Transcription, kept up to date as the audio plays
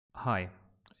Hi,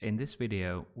 in this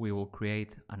video we will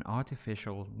create an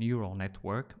artificial neural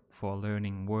network for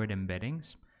learning word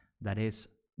embeddings, that is,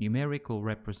 numerical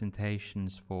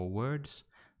representations for words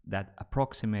that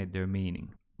approximate their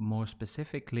meaning. More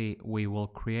specifically, we will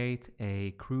create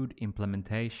a crude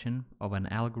implementation of an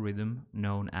algorithm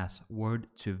known as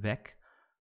word-to-vec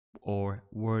or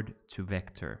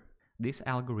word-to-vector. This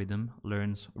algorithm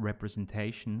learns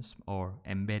representations or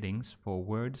embeddings for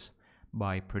words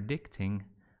by predicting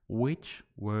which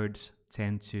words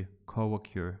tend to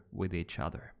co-occur with each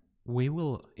other. We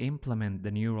will implement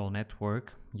the neural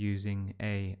network using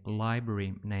a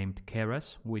library named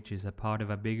Keras, which is a part of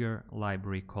a bigger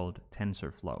library called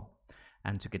TensorFlow.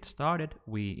 And to get started,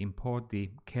 we import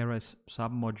the Keras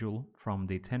submodule from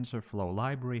the TensorFlow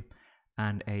library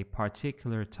and a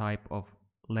particular type of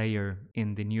layer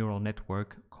in the neural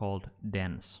network called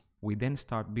dense. We then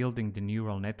start building the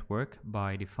neural network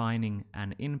by defining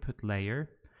an input layer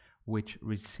which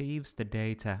receives the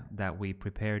data that we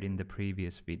prepared in the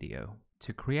previous video.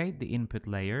 To create the input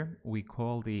layer, we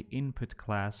call the input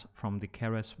class from the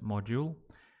Keras module,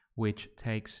 which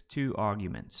takes two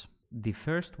arguments. The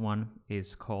first one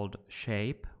is called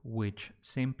shape, which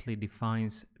simply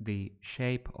defines the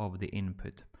shape of the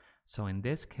input. So in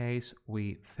this case,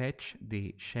 we fetch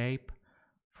the shape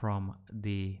from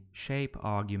the shape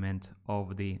argument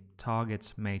of the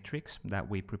targets matrix that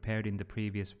we prepared in the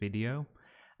previous video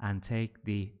and take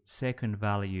the second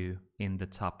value in the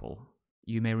tuple.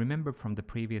 You may remember from the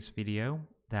previous video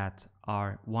that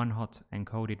our one-hot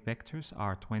encoded vectors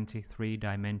are 23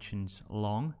 dimensions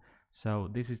long, so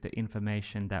this is the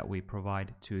information that we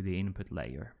provide to the input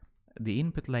layer. The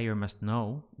input layer must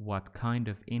know what kind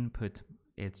of input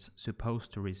it's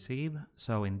supposed to receive,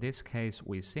 so in this case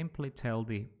we simply tell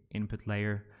the input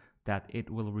layer that it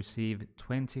will receive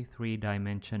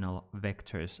 23-dimensional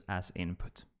vectors as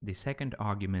input. The second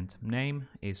argument, name,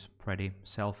 is pretty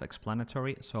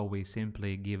self-explanatory, so we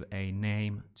simply give a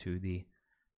name to the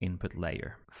input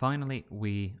layer. Finally,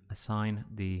 we assign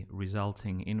the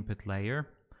resulting input layer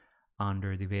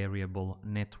under the variable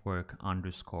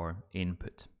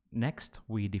network_input. Next,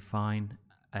 we define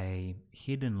a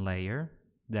hidden layer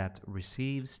that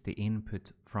receives the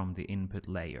input from the input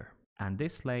layer. And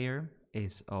this layer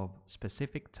is of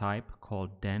specific type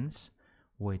called dense,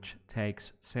 which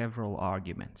takes several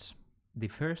arguments. The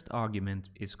first argument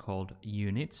is called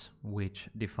units, which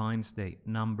defines the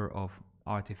number of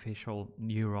artificial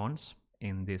neurons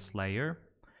in this layer,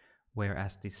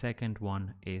 whereas the second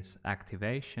one is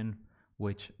activation,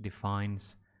 which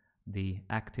defines the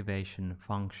activation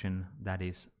function that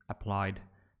is applied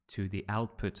to the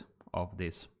output of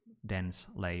this dense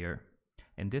layer.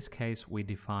 In this case, we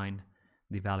define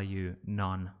the value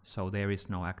none, so there is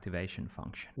no activation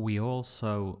function. We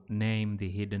also name the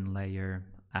hidden layer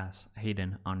as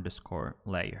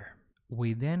hidden_layer.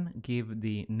 We then give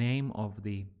the name of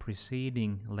the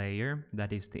preceding layer,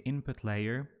 that is the input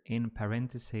layer, in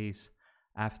parentheses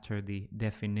after the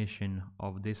definition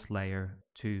of this layer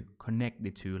to connect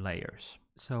the two layers.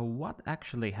 So what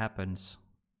actually happens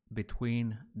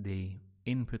between the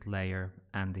input layer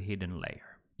and the hidden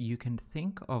layer? You can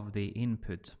think of the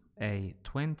input, a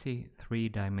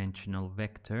 23-dimensional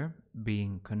vector,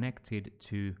 being connected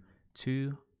to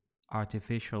two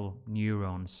artificial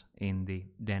neurons in the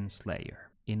dense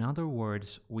layer. In other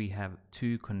words, we have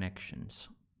two connections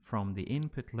from the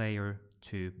input layer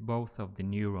to both of the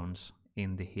neurons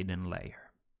in the hidden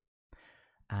layer.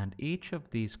 And each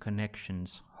of these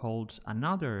connections holds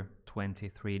another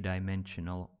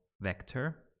 23-dimensional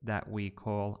vector that we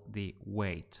call the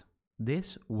weight.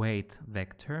 This weight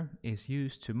vector is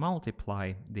used to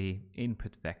multiply the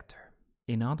input vector.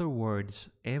 In other words,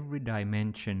 every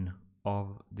dimension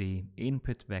of the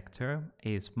input vector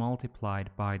is multiplied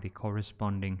by the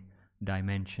corresponding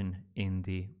dimension in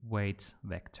the weight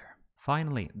vector.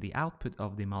 Finally, the output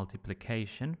of the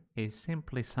multiplication is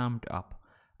simply summed up,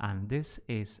 and this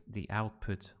is the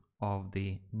output of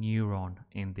the neuron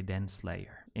in the dense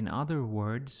layer. In other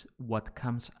words, what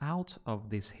comes out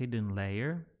of this hidden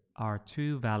layer are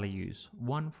two values,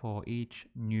 one for each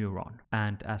neuron.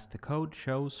 And as the code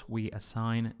shows, we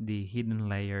assign the hidden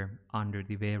layer under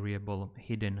the variable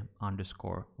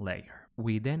hidden_layer.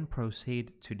 We then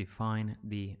proceed to define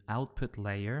the output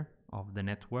layer of the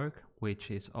network,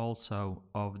 which is also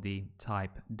of the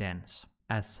type dense.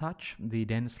 As such, the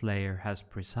dense layer has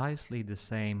precisely the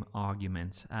same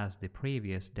arguments as the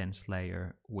previous dense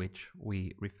layer, which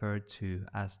we referred to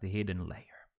as the hidden layer.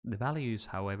 The values,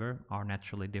 however, are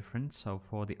naturally different, so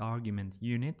for the argument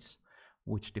units,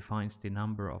 which defines the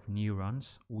number of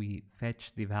neurons, we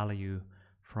fetch the value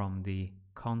from the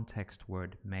context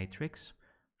word matrix.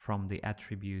 from the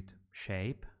attribute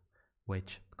shape,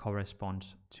 which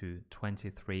corresponds to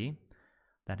 23.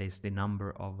 That is the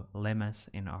number of lemmas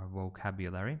in our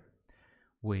vocabulary,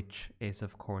 which is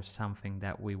of course something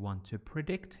that we want to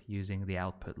predict using the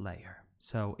output layer.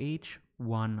 So each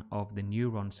one of the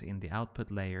neurons in the output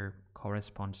layer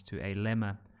corresponds to a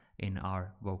lemma in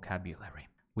our vocabulary.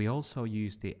 We also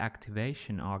use the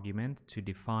activation argument to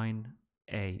define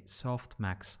a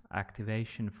softmax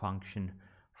activation function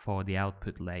for the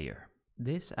output layer.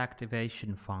 This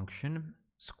activation function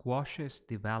squashes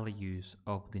the values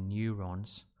of the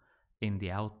neurons in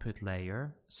the output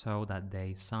layer so that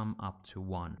they sum up to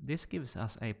 1. This gives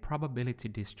us a probability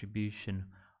distribution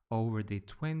over the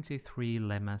 23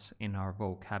 lemmas in our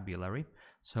vocabulary.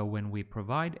 So when we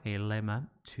provide a lemma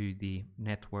to the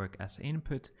network as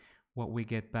input, what we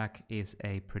get back is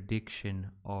a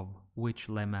prediction of which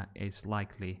lemma is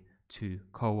likely to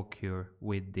co-occur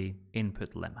with the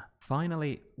input lemma.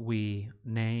 Finally, we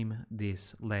name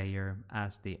this layer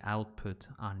as the output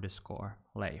underscore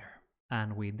layer.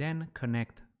 And we then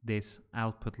connect this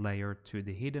output layer to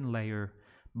the hidden layer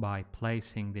by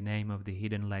placing the name of the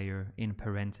hidden layer in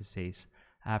parentheses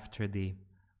after the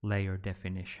layer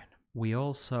definition. We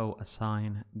also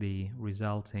assign the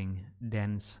resulting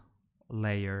dense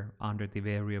layer under the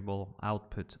variable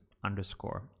output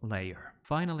underscore layer.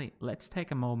 Finally, let's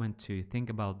take a moment to think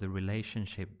about the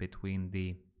relationship between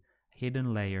the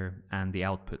hidden layer and the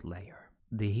output layer.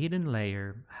 The hidden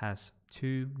layer has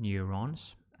 2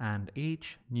 neurons, and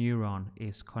each neuron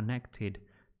is connected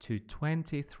to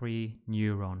 23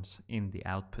 neurons in the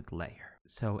output layer.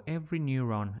 So every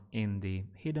neuron in the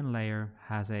hidden layer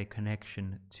has a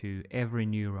connection to every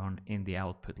neuron in the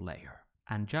output layer.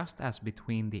 And just as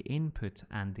between the input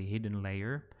and the hidden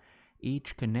layer,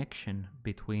 each connection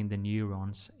between the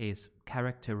neurons is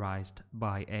characterized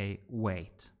by a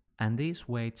weight. And these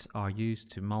weights are used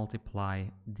to multiply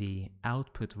the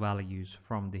output values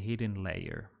from the hidden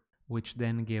layer, which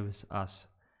then gives us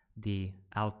the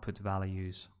output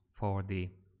values for the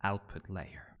output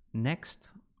layer.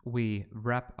 Next, we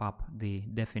wrap up the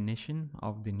definition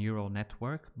of the neural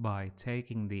network by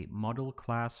taking the model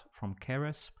class from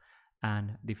Keras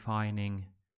and defining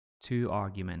 2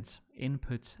 arguments,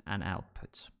 inputs and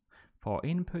outputs. For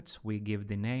inputs, we give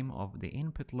the name of the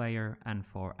input layer, and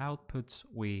for outputs,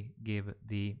 we give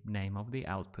the name of the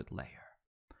output layer.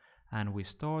 And we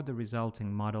store the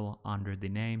resulting model under the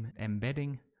name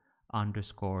embedding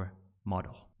underscore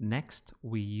model. Next,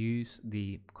 we use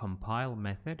the compile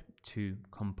method to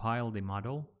compile the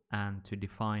model and to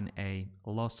define a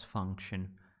loss function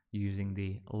using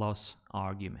the loss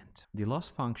argument. The loss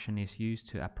function is used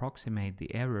to approximate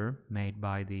the error made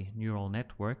by the neural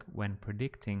network when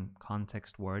predicting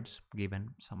context words given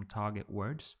some target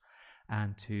words,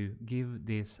 and to give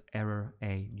this error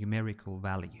a numerical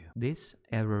value. This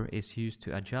error is used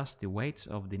to adjust the weights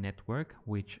of the network,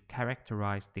 which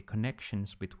characterize the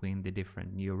connections between the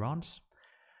different neurons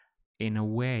in a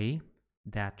way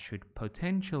that should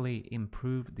potentially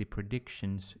improve the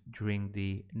predictions during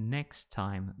the next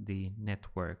time the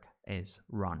network is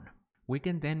run. We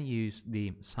can then use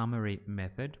the summary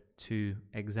method to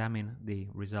examine the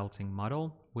resulting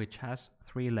model, which has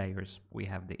 3 layers. We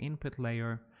have the input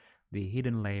layer, the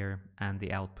hidden layer, and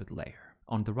the output layer.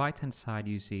 On the right hand side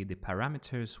you see the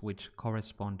parameters which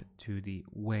correspond to the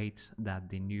weights that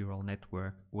the neural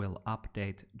network will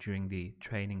update during the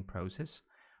training process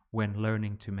when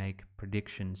learning to make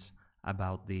predictions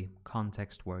about the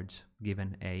context words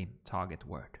given a target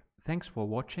word. Thanks for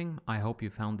watching. I hope you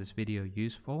found this video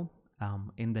useful.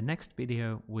 In the next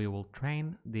video we will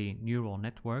train the neural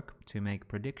network to make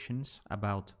predictions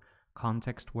about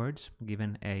context words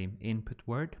given a input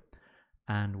word,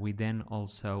 and we then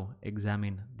also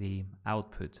examine the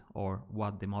output or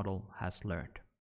what the model has learned.